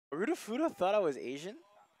Rudafuda thought I was Asian?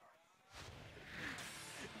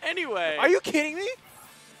 Anyway. Are you kidding me?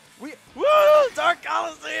 Woo! Dark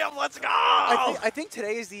Coliseum, let's go! I think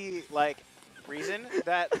today is the reason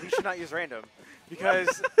that we should not use random.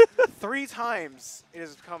 Because 3 times it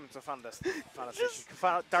has come to Final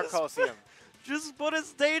Dark Coliseum. Just put a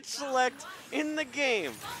stage select in the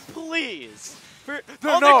game, please. They're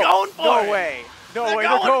going for it. No way. No way.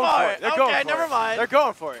 They're going for it. They're going for it. Never mind. They're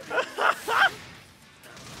going for it.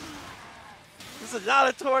 This is not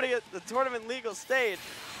a tournament legal stage.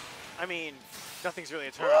 I mean, nothing's really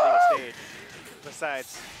a tournament legal stage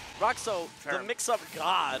besides Rokso, the mix-up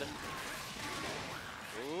god.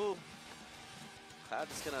 Ooh. Cloud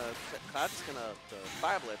just gonna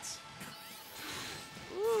fire blitz.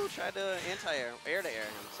 Ooh, tried to anti-air, air-to-air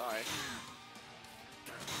him, sorry.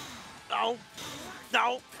 No.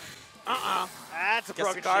 No. That's a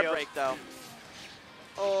broken guard shield. break, though.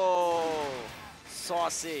 Oh,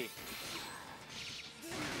 saucy.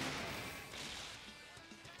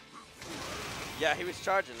 Yeah, he was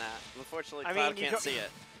charging that. Unfortunately, Cloud can't see it.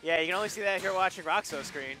 Yeah, you can only see that if you're watching Rokso's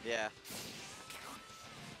screen. Yeah.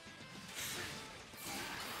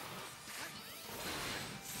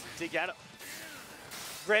 Dig out.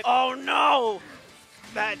 Rip. Oh, no!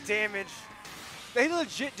 That damage. They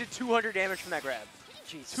legit did 200 damage from that grab.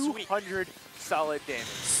 Jeez, 200 solid damage.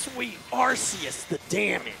 Sweet Arceus, the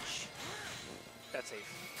damage. That's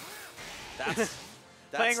safe. That's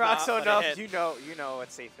playing Rokso enough. You know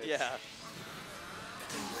what safe is. Yeah.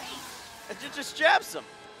 And just jabs him.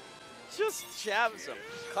 Just jabs him.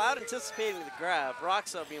 Cloud anticipating the grab.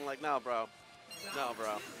 Rokso being like, no, bro. No,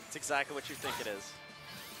 bro. It's exactly what you think it is.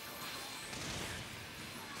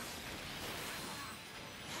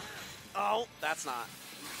 Oh, that's not.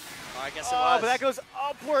 Oh, I guess it was. Oh, but that goes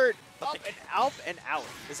upward. Up and out.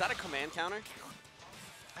 Is that a command counter?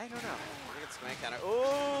 I don't know. I think it's a command counter.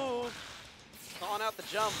 Ooh. Calling out the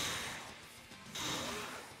jump.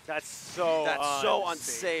 That's so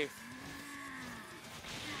unsafe.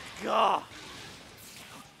 Gah.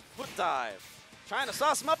 Foot dive. Trying to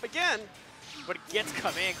sauce him up again. But it gets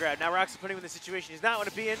command grab. Now Rokso putting him in the situation he's not want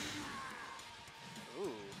to be in.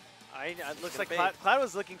 Ooh. It looks like Cloud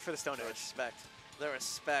was looking for the Stone Edge. Respect. The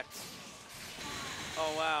respect.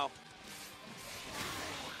 Oh, wow.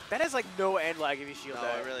 That has no end lag if you shield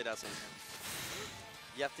that. No, it really doesn't.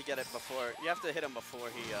 You have to get it before. You have to hit him before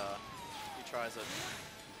he tries it.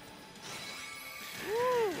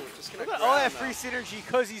 Woo! Just gonna all that free synergy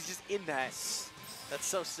because he's just in that. That's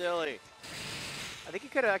so silly. I think he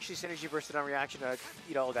could have actually synergy bursted on reaction to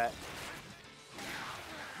eat all of that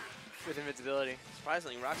with invincibility.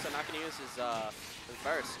 Surprisingly, Rokso not going to use his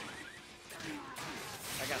burst.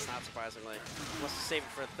 I guess not surprisingly. He wants to save it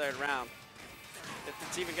for a 3rd round. If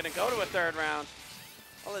it's even going to go to a 3rd round.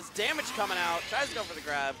 All this damage coming out. Tries to go for the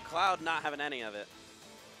grab. Cloud not having any of it.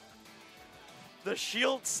 The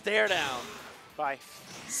shield stare down. Bye.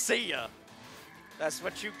 See ya. That's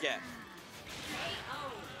what you get.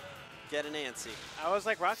 Get an antsy. I was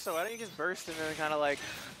like, Rokso, why don't you just burst and then kind of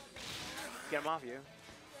get him off you?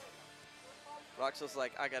 Rokso's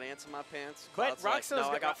like, I got ants in my pants. But Rokso's like, no,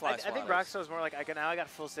 I got fly I think Rokso's more like, now I got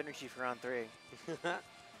full synergy for round 3.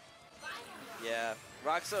 Yeah,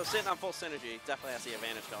 Rokso sitting on full synergy definitely has the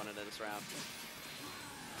advantage going into this round.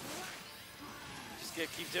 Just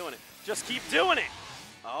keep doing it. Just keep doing it.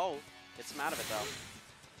 Oh, gets him out of it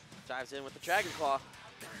though. Dives in with the Dragon Claw.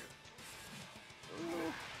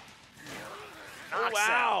 Ooh. Oh,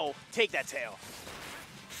 wow. Take that tail.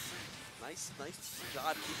 Nice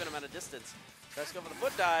job keeping him at a distance. Tries to go for the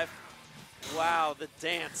foot dive. Wow, the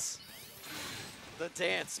dance. The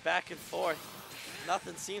dance back and forth.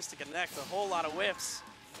 Nothing seems to connect. A whole lot of whiffs.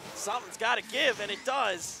 Something's got to give, and it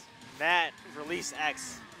does. That release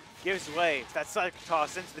X gives way. That side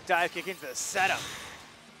toss into the dive kick into the setup.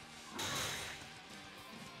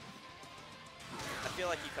 I feel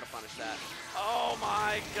like he could have punished that. Oh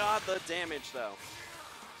my god, the damage though.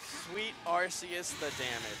 Sweet Arceus, the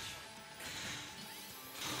damage.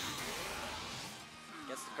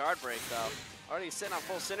 Gets the guard break though. Already sitting on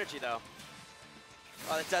full synergy though.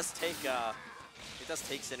 Oh, it does take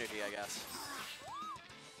synergy, I guess.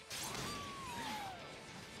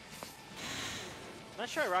 I'm not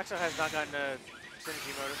sure Rokso has not gotten a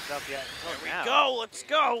synergy mode himself yet. There we go, let's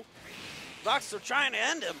go! Rokso trying to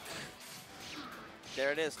end him.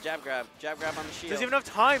 There it is, jab grab on the shield. Doesn't have enough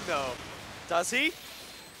time though. Does he?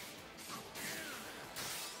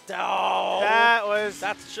 Oh,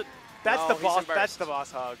 that's the boss. That's the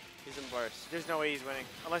boss hog. He's in burst. There's no way he's winning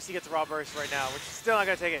unless he gets a raw burst right now, which is still not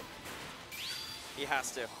gonna take it. He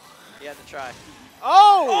has to. He had to try.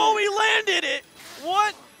 Oh! Oh, he landed it.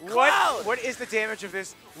 What? Cloud! What is the damage of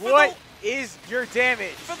this? What is your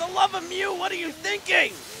damage? For the love of Mew, what are you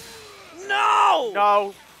thinking? No!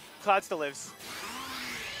 No. Cloud still lives.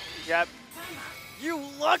 Yep. You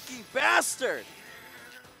lucky bastard!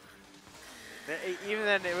 Even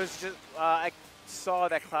then, it was just, I saw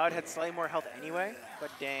that Cloud had slightly more health anyway,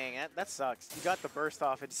 but dang, that sucks. You got the burst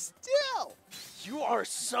off and still! You are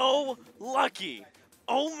so lucky.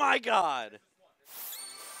 Oh my god.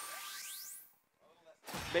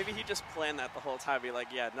 Maybe he just planned that the whole time. Be like,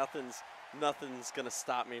 yeah, nothing's gonna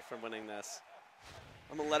stop me from winning this.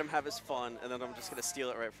 I'm gonna let him have his fun, and then I'm just gonna steal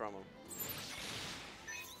it right from him.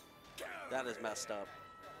 That is messed up.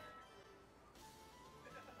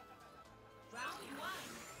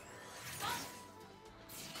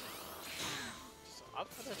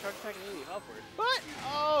 Up for the charge attack and leave upward. But,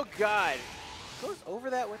 oh god. Goes over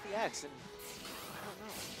that with the X, and I don't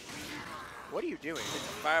know. What are you doing?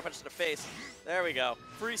 Fire punch to the face. There we go.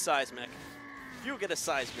 Free seismic. You get a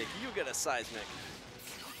seismic. You get a seismic.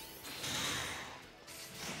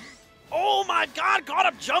 Oh my god,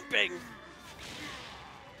 got him jumping!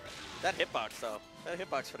 That hitbox, though. That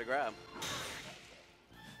hitbox for the grab.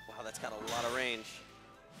 Wow, that's got a lot of range.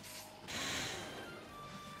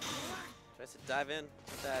 Tries to dive in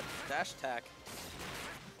with that dash attack.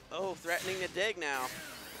 Oh, threatening to dig now.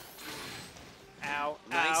 Ow,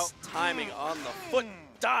 Nice ow. timing on the foot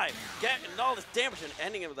dive. Getting all this damage and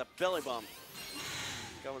ending it with a belly bump.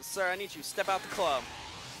 Going, sir, I need you to step out the club.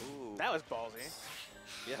 Ooh. That was ballsy.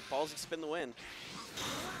 Yeah, ballsy spin the win.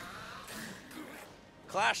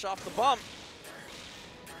 Clash off the bump.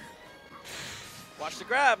 Watch the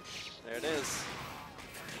grab. There it is.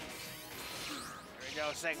 There we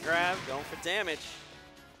go, second grab. Going for damage.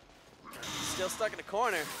 Still stuck in the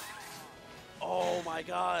corner. Oh my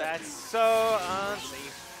god. That's so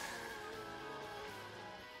unsafe.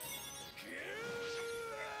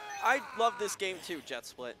 I love this game too, Jet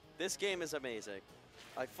Split. This game is amazing.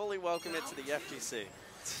 I fully welcome it to the FGC.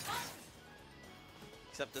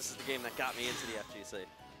 Except this is the game that got me into the FGC.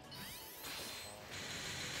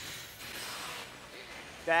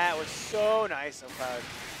 That was so nice of Cloud.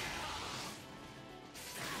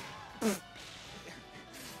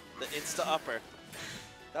 The insta upper.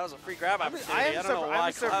 That was a free grab I opportunity. I don't know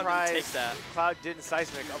why Cloud didn't take that. Cloud didn't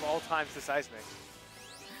seismic of all times to seismic.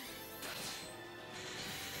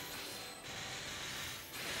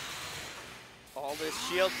 All this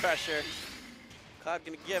shield pressure. Cloud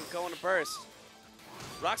gonna give, going to burst.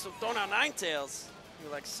 Rokso throwing out Ninetales.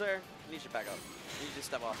 You're like, sir, I need you to back up. I need you to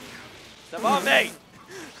step off me. Step off me!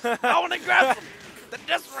 I want to grab him! The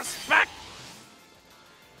disrespect!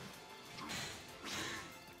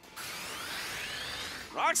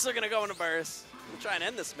 Rokso gonna go into burst. I'm trying to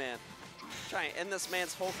end this man. Trying to end this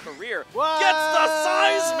man's whole career. What? Gets the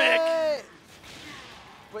seismic!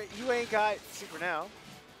 But you ain't got super now.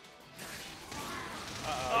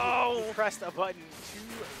 Oh! You pressed a button to.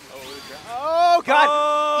 Oh god!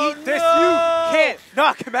 Oh, Eat this! no! You can't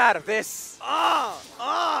knock him out of this.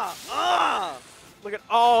 Look at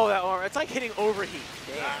all that armor. It's like hitting overheat.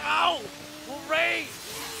 Damn. Ow! Great!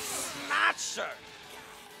 Snatcher!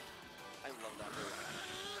 I love that move.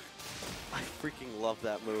 I freaking love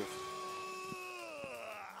that move.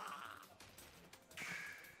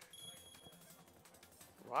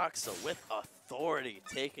 Rokso with authority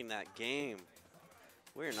taking that game.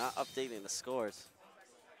 We're not updating the scores.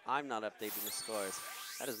 I'm not updating the scores.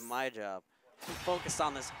 That is my job. I'm focused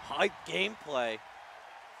on this hype gameplay.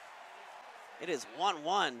 It is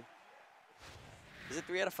 1-1. Is it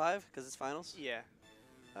 3 out of 5 because it's finals? Yeah.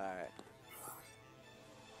 All right.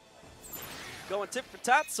 Going tit for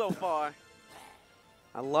tat so far.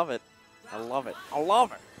 I love it. I love it. I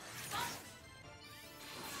love it.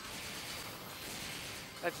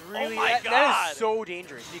 That's really my that God. is so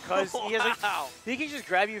dangerous because he has Wow. he can just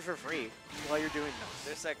grab you for free while you're doing this.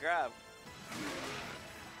 There's that grab.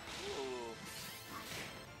 Ooh.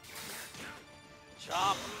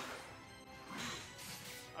 Chop.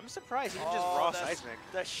 I'm surprised he didn't just raw that's seismic.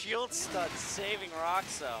 the shield stud saving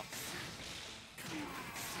Rokso.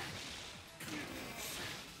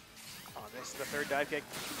 Oh, this is the third dive kick,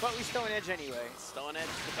 but we still an edge anyway. Stone edge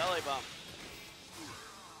to the belly bump.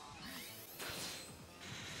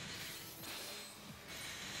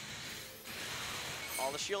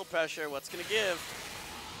 All the shield pressure, what's gonna give?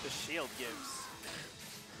 The shield gives.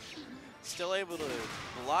 Still able to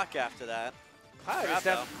block after that.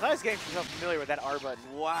 Cloud's getting himself familiar with that R button.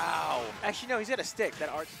 Wow. Actually, no, he's got a stick. That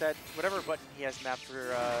whatever button he has mapped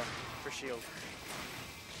for shield.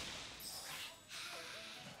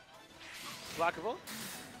 Blockable.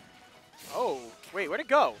 Oh, wait, where'd it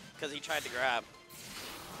go? Because he tried to grab.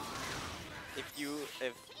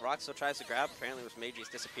 if Rokso tries to grab, apparently with Mages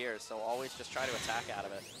disappears, so always just try to attack out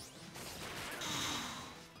of it.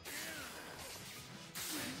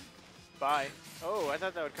 Bye. Oh, I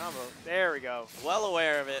thought that would combo. There we go. Well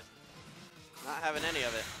aware of it. Not having any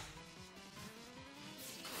of it.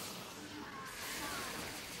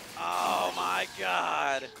 Oh my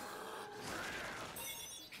god.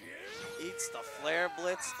 Eats the Flare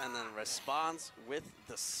Blitz and then responds with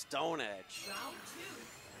the Stone Edge.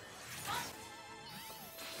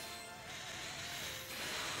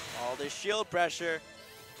 All this shield pressure.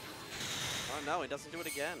 Oh no, he doesn't do it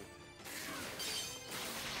again.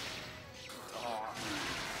 Oh,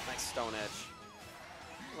 nice Stone Edge.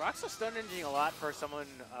 Rokso stun edging a lot for someone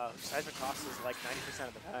whose seismic cost is like 90%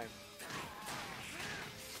 of the time.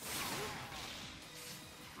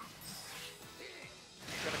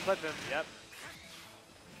 Gonna clip him, yep.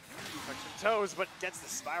 Touch some toes, but gets the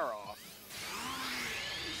spiral off.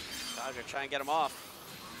 Dodger try and get him off.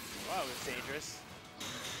 Wow, it was dangerous.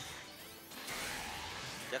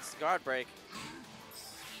 Gets the guard break.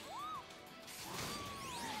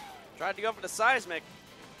 Tried to go for the seismic.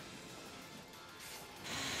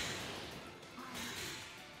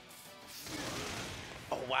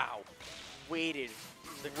 Oh, wow. Waited.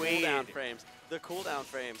 The cooldown frames. The cooldown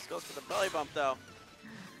frames. Goes for the belly bump, though.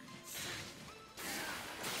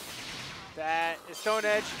 That is Stone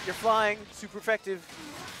Edge. You're flying. Super effective.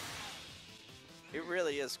 It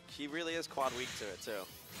really is. He really is quad weak to it, too.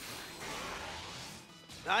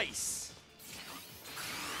 Nice.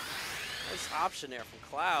 Nice option there from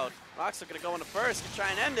Cloud. Rokso going to go into first and try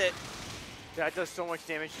and end it. That does so much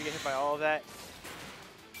damage to get hit by all of that.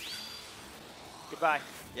 Goodbye.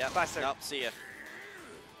 Yep. Bye, sir. Nope, see ya.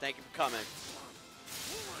 Thank you for coming.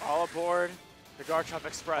 All aboard the Garchomp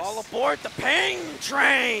Express. All aboard the Ping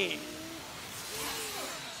Train!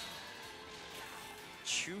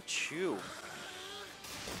 Choo choo.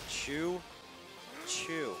 Choo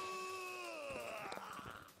choo.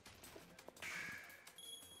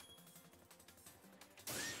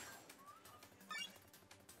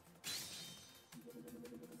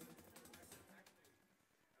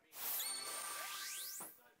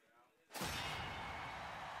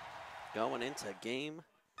 Going into game.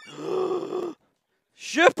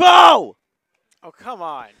 Shippo! Oh, come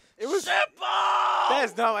on. It was. Shippo! That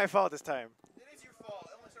is not my fault this time. It is your fault.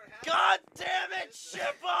 It only started God damn it,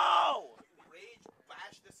 Shippo! Rage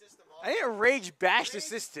bash the system off. I didn't rage bash the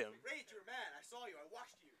system. Rage, you were mad. I saw you. I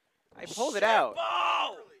watched you. I pulled it out.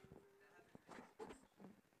 Shippo!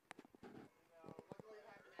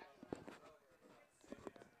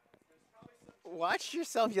 Watch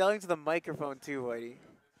yourself yelling to the microphone too, Whitey.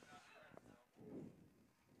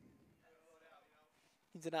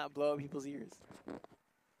 He did not blow up people's ears.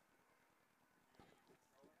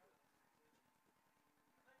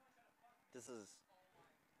 This is.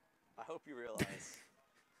 I hope you realize.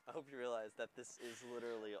 I hope you realize that this is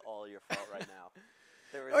literally all your fault right now.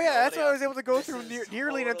 There is Oh yeah, that's nobody why I else. was able to go This through is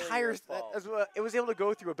nearly an totally entire. your fault. As well, it was able to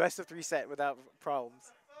go through a best of 3 set without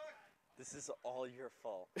problems. This is all your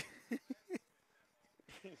fault.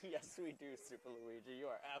 Yes, we do, Super Luigi. You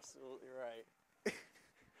are absolutely right.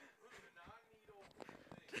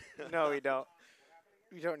 No, we don't.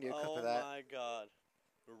 We don't need a clip Oh of that. my god.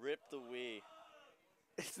 Rip the Wii.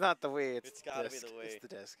 It's not the Wii. It's gotta be disc. the Wii. It's the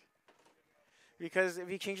disc. Because if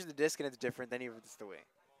you change the disc and it's different, then it's the Wii.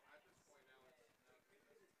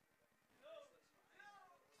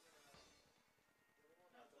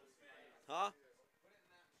 Huh?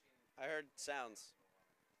 I heard sounds.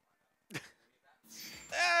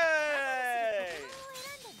 Hey!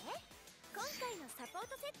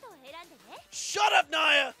 Shut up,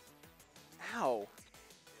 Naya! Ow.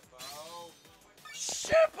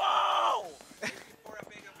 Shippo! For a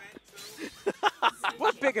big event, too.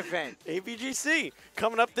 What big event? AVGC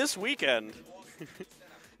coming up this weekend.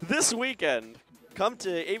 This weekend. Come to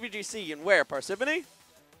AVGC in where? Parsippany?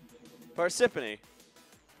 Parsippany.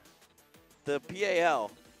 The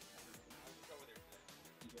PAL.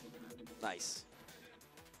 Nice.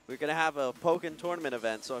 We're going to have a Pokken tournament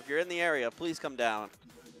event, so if you're in the area, please come down.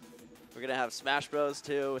 We're going to have Smash Bros.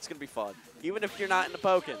 Too. It's going to be fun. Even if you're not into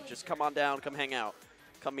Pokken, just come on down, come hang out.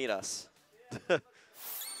 Come meet us.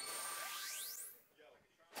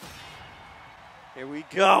 Here we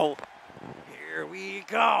go. Here we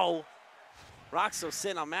go. Rokso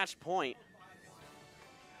sitting on match point.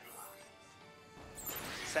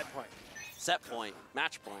 Set point. Set point.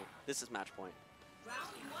 Match point. This is match point.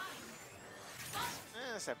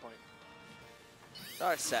 Set point.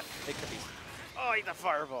 Or set. It could be. Oh, eat the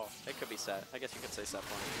fireball. It could be set. I guess you could say set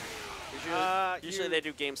point. Usually they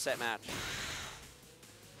do game set match.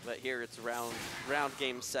 But here it's round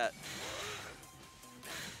game set.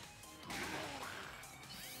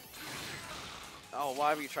 Oh,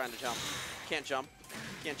 why were you trying to jump? Can't jump.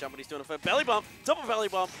 Can't jump, but he's doing a foot belly bump. Double belly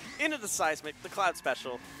bump into the seismic. The cloud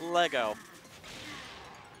special. Lego.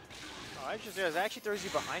 Oh, I just realized it actually throws you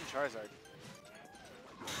behind Charizard.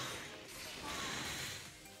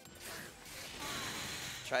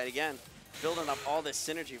 Try it again. Building up all this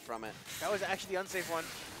synergy from it. That was actually the unsafe one.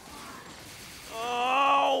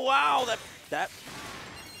 Oh wow! That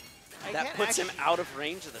I that can't puts him actually- out of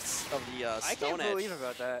range of the I Stone can't Edge. believe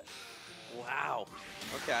about that. Wow.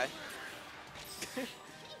 Okay.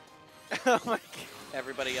 Oh my god.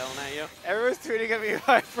 Everybody yelling at you. Everyone's tweeting at me.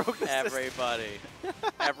 I broke the system. Everybody.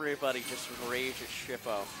 Everybody just rage at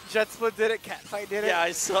Shippo. Jet Split did it. Catfight did it. Yeah,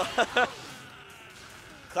 I saw.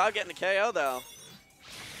 Cloud getting a KO though.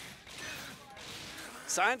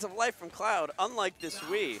 Signs of life from Cloud, unlike this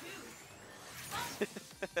Wii.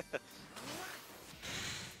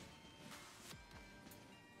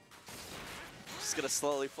 Just gonna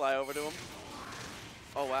slowly fly over to him.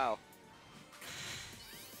 Oh wow.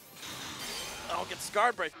 Oh, get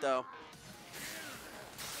Scarred Break though.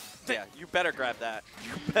 Yeah, you better grab that.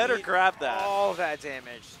 You better grab that. All that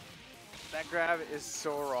damage. That grab is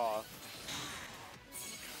so raw.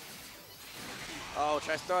 Oh,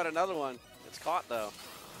 try to start another one. It's caught though.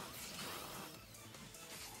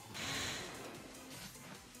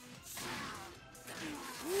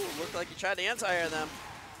 Ooh, looked like you tried to anti-air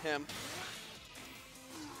him.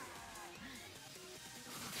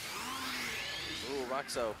 Ooh,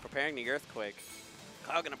 Rokso preparing the earthquake.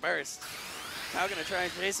 Cloud gonna burst. Cloud gonna try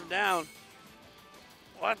and chase him down.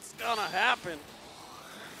 What's gonna happen?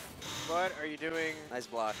 What are you doing? Nice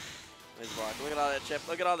block. Nice block. Look at all that chip.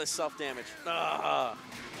 Look at all this self-damage. Ah.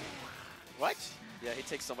 What? Yeah, he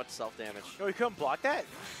takes so much self-damage. No, you couldn't block that?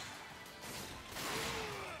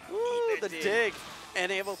 Ooh, the dig. dig.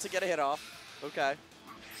 And able to get a hit off. Okay.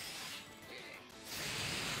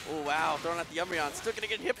 Oh, wow. Throwing out the Umbreon. Still going to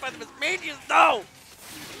get hit by the Mages. No!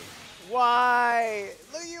 Why?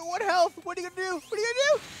 Look at you. What health? What are you going to do? What are you going to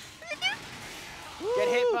do? What are you gonna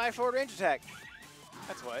do? Get hit by a forward range attack.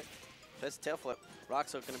 That's what. That's a tail flip.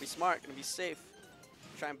 Rokso going to be smart. Going to be safe.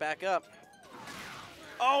 Try and back up.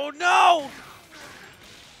 Oh, no!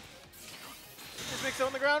 Just mix it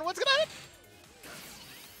on the ground. What's going to happen?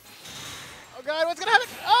 Oh, God. What's going to happen?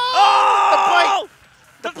 Oh!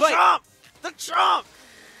 The The bite. chomp! The chomp!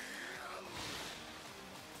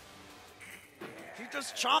 You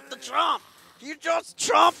just chomped the chomp! You just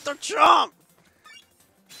chomped the chomp!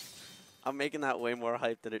 I'm making that way more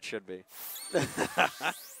hype than it should be.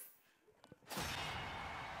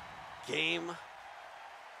 Game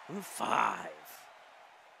 5.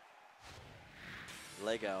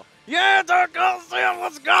 Lego. Yeah, Dark Coliseum,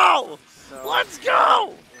 let's go! So, Let's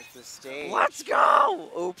go! with the stage. Let's go!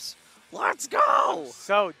 Oops. Let's go!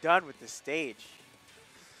 So done with the stage.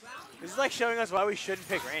 This is like showing us why we shouldn't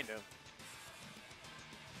pick random.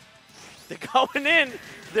 They're going in.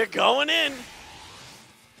 They're going in.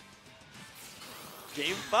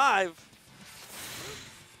 Game 5.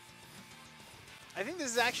 I think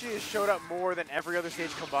this is actually has showed up more than every other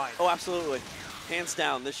stage combined. Oh, absolutely. Hands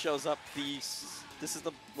down, this shows up this is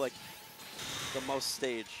the most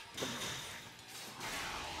stage.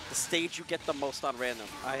 The stage you get the most on random.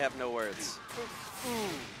 I have no words. Ooh,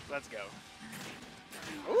 let's go.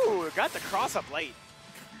 Ooh, got the cross up late.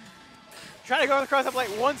 Try to go with the cross up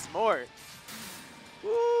late once more. Woo!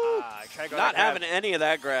 Try to go Not that grab. having any of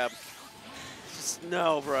that grab. Just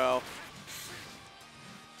no, bro.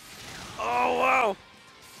 Oh, wow.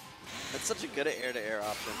 That's such a good air-to-air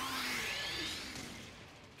option.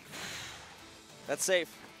 That's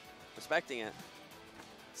safe. Respecting it.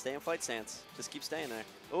 Stay in fight stance. Just keep staying there.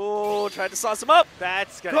 Oh, tried to sauce him up.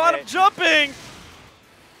 That's gonna Caught hit. him jumping.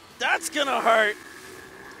 That's gonna hurt.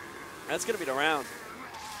 That's gonna be the round.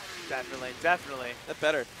 Definitely, definitely. That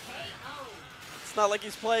better. It's not like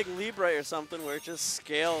he's playing Libre or something where it just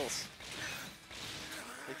scales.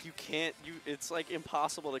 Like you can't, it's like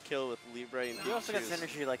impossible to kill with Libre and You also got Pikachu's.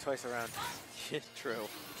 synergy like twice around. Yeah, true.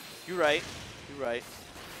 You're right. You're right.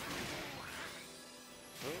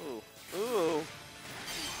 Ooh. Ooh.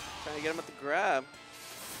 Trying to get him at the grab.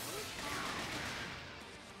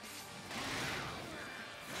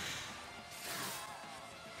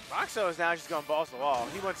 Rokso is now just going balls to the wall.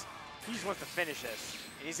 He just wants to finish this.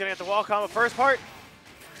 And he's gonna get the wall combo first part.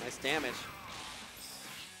 Nice damage.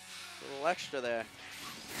 A little extra there.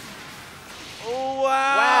 Oh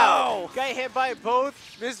wow! Got hit by both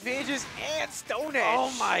Miss Pages and Stone Edge.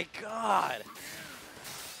 Oh my god!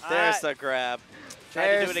 There's the grab.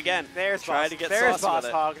 Try to do it again. There's Try Boss, to get there's saucy Boss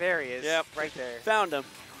with it. Hog. There he is. Yep. Right there. Found him.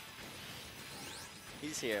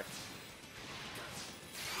 He's here.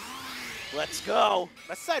 Let's go.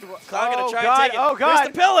 Left side. Cloud gonna Oh, try God. and take it. Oh, God. There's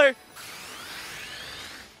the pillar.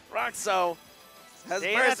 Rokso has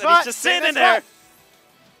Stay in that burst, and spot. he's just Stay in sitting that there. spot.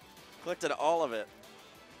 Collected all of it.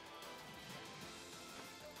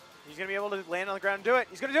 He's going to be able to land on the ground and do it.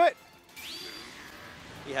 He's going to do it.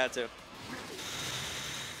 He had to.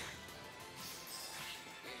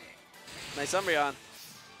 Nice Umbreon.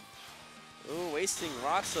 Ooh, wasting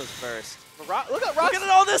Rokso's burst. Look at Look Rokso. at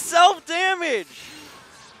all this self-damage.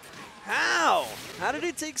 How? How did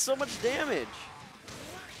he take so much damage?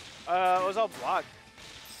 It was all blocked.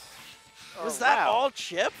 Was that wow. all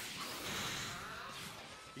chip?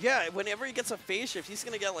 Yeah, whenever he gets a phase shift, he's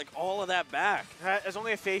gonna get like all of that back. There's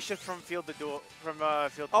only a phase shift from field to duel. From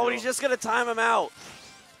field to Oh, duel. and he's just gonna time him out.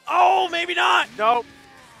 Oh, maybe not. Nope.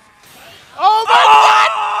 Oh my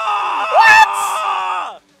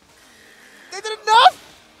Oh! God! They did enough!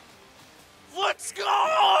 Let's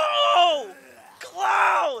go!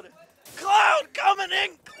 Cloud! Cloud coming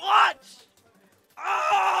in clutch!